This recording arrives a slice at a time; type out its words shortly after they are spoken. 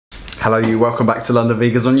Hello you, welcome back to London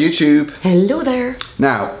Vegans on YouTube. Hello there.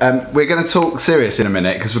 Now, we're going to talk serious in a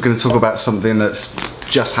minute because we're going to talk about something that's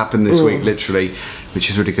just happened this week, literally, which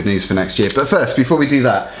is really good news for next year. But first, before we do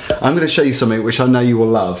that, I'm going to show you something which I know you will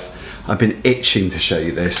love. I've been itching to show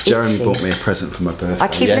you this. Jeremy bought me a present for my birthday. I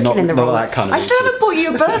keep looking in the wrong. That kind of I still haven't bought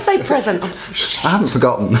you a birthday present. I'm so ashamed. I haven't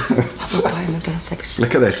forgotten. I'm buying a birthday present.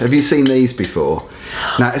 Look at this. Have you seen these before?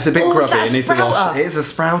 Now it's a bit grubby. I need to wash it. It is a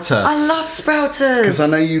sprouter. I love sprouters. Because I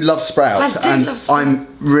know you love sprouts. I do love sprouts.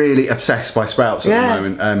 I'm really obsessed by sprouts at the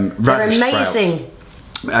moment. Radish They're amazing.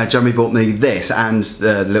 Sprouts. Jeremy bought me this and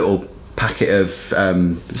the little packet of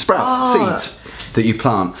sprout seeds that you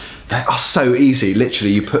plant. They are so easy.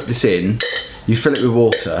 Literally, you put this in, you fill it with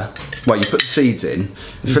water. Well, you put the seeds in,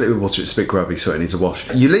 you fill it with water. It's a bit grubby, so it needs a wash.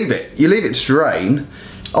 You leave it to drain.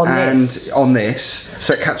 On this,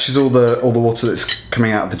 so it catches all the water that's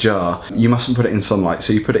coming out of the jar. You mustn't put it in sunlight,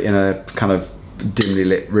 so you put it in a kind of dimly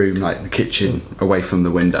lit room like the kitchen, away from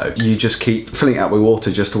the window. You just keep filling it up with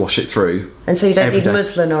water just to wash it through. And so you don't need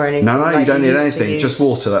muslin or anything? No, like you don't need anything, just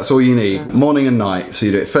water, that's all you need. Morning and night, so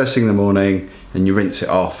you do it first thing in the morning, and you rinse it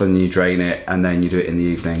off and you drain it, and then you do it in the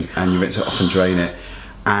evening and you rinse it off and drain it.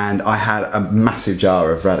 And I had a massive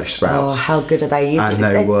jar of radish sprouts. Oh, how good are they? You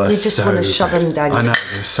just so want to shove them down. I know,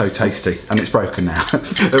 they're so tasty. And it's broken now.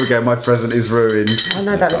 There we go, my present is ruined. I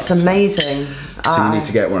know, that looks amazing. So you need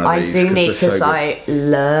to get one of these. I do need, because I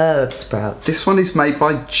love sprouts. This one is made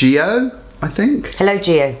by Geo, I think. Hello,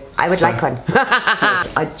 Geo. I would like one.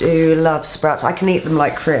 I do love sprouts. I can eat them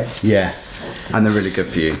like crisps. Yeah, and they're really good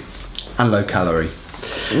for you. And low calorie.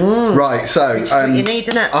 Right, so which is what you need,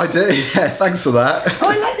 isn't it? I do, yeah, thanks for that. Oh,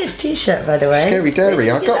 I like this t-shirt, by the way. Scary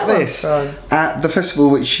Dairy. I got this at the festival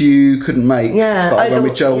which you couldn't make, but I went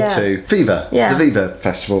with Joel to. Viva, the Viva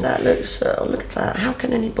Festival. That looks, look at that. How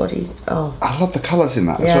can anybody, I love the colours in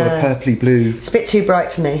that as well, the purpley blue. It's a bit too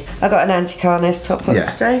bright for me. I got an anti-carness top on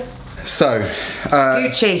today. So,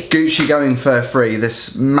 Gucci going fur free.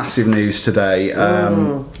 This massive news today.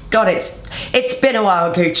 God, it's been a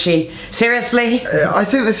while, Gucci. Seriously? I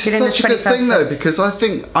think this is such a good thing though, because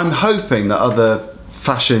I'm hoping that other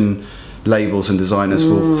fashion labels and designers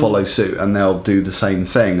will follow suit, and they'll do the same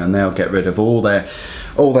thing, and they'll get rid of all their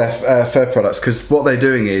fur products. Because what they're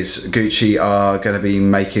doing is Gucci are going to be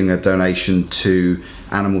making a donation to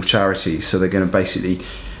animal charities. So they're going to basically,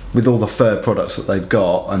 with all the fur products that they've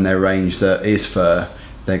got and their range that is fur,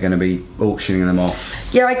 they're going to be auctioning them off.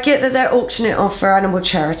 Yeah, I get that they're auctioning it off for animal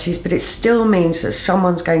charities, but it still means that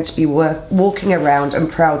someone's going to be walking around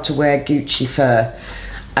and proud to wear Gucci fur,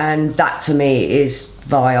 and that to me is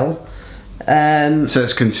vile. So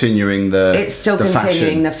it's continuing it's still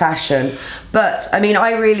continuing the fashion. But I mean,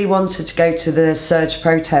 I really wanted to go to the Surge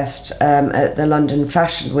protest at the London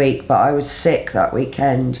Fashion Week, but I was sick that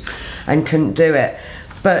weekend and couldn't do it.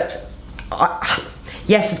 But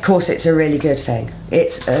yes, of course, it's a really good thing.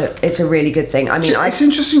 It's a really good thing. I mean, it's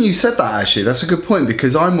interesting you said that. Actually, that's a good point,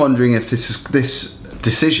 because I'm wondering if this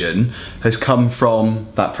decision has come from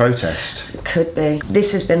that protest. It could be.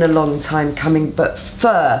 This has been a long time coming, but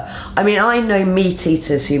fur. I mean, I know meat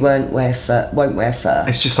eaters who won't wear fur.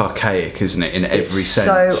 It's just archaic, isn't it? In every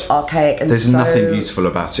sense. So archaic, and there's nothing beautiful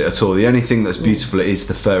about it at all. The only thing that's beautiful is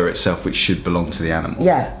the fur itself, which should belong to the animal.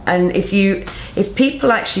 Yeah, and if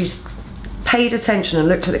people actually paid attention and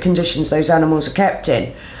looked at the conditions those animals are kept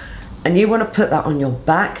in, and you want to put that on your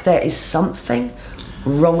back, there is something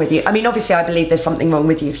wrong with you. I mean, obviously I believe there's something wrong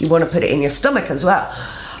with you if you want to put it in your stomach as well.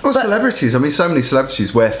 Well, celebrities, I mean, so many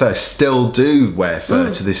celebrities wear fur, still do wear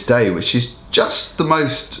fur to this day, which is just the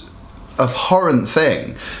most abhorrent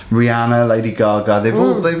thing. Rihanna, Lady Gaga, they've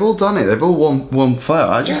all done it. They've all worn fur.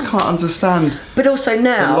 I just can't understand. But also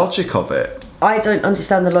now, the logic of it. I don't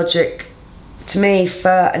understand the logic. To me,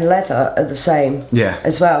 fur and leather are the same. Yeah.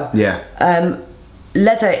 As well. Yeah.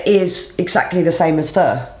 Leather is exactly the same as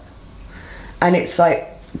fur. And it's like,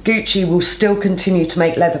 Gucci will still continue to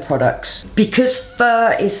make leather products because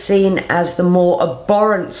fur is seen as the more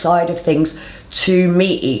abhorrent side of things to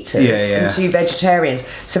meat eaters and to vegetarians.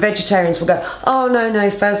 So vegetarians will go, oh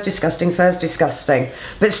no, fur's disgusting,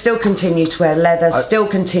 but still continue to wear leather, still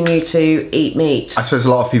continue to eat meat. I suppose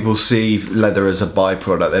a lot of people see leather as a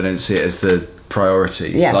byproduct, they don't see it as the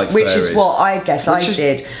priority. Yeah, like which is what I guess I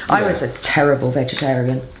did. I was a terrible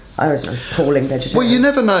vegetarian. I was an appalling vegetarian. Well, you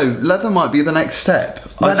never know. Leather might be the next step.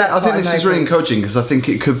 Well, I think this is really encouraging, because I think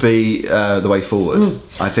it could be the way forward.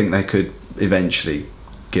 I think they could eventually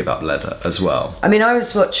give up leather as well. I mean, I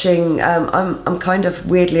was watching, I'm kind of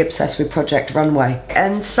weirdly obsessed with Project Runway,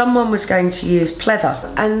 and someone was going to use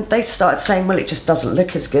pleather, and they started saying, well, it just doesn't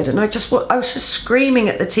look as good, and I was just screaming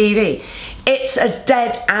at the TV, it's a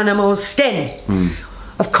dead animal's skin.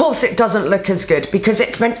 Of course it doesn't look as good because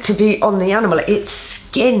it's meant to be on the animal. It's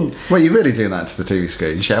skin. Well, you're really doing that to the TV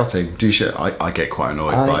screen, shouting. Do you shout? I get quite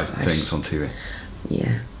annoyed by things on TV.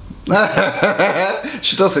 Yeah.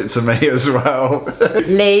 She does it to me as well.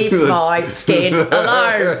 Leave my skin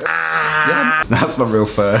alone. Yeah, that's not real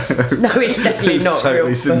fur. No, it's definitely it's not totally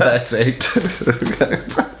real synthetic.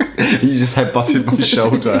 You just headbutted my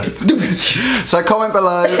shoulder. So comment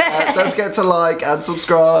below. Don't forget to like and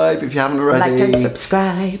subscribe if you haven't already. Like and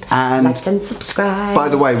subscribe. And like and subscribe. By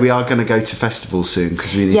the way, we are going to go to festivals soon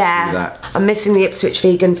because we need to do that. I'm missing the Ipswich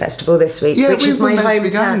Vegan Festival this week, which is my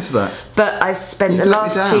hometown. But I've spent the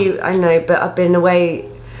last 2. I know, but I've been away.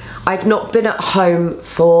 I've not been at home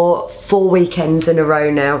for 4 weekends in a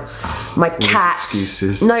row now. My cats.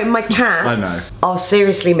 Excuses. No, my cats are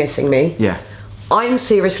seriously missing me. Yeah. I'm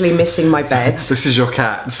seriously missing my bed. This is your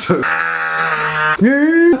cats.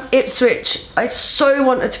 Ipswich, I so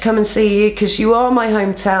wanted to come and see you because you are my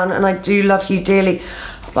hometown and I do love you dearly,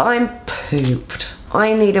 but I'm pooped.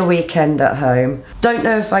 I need a weekend at home. Don't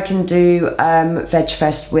know if I can do Veg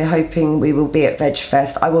Fest. We're hoping we will be at Veg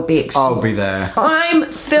Fest. I will be. I'll be there. I'm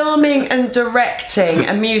filming and directing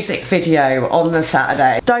a music video on the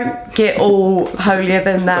Saturday. Don't get all holier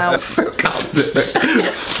than thou.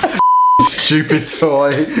 Stupid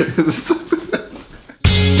toy.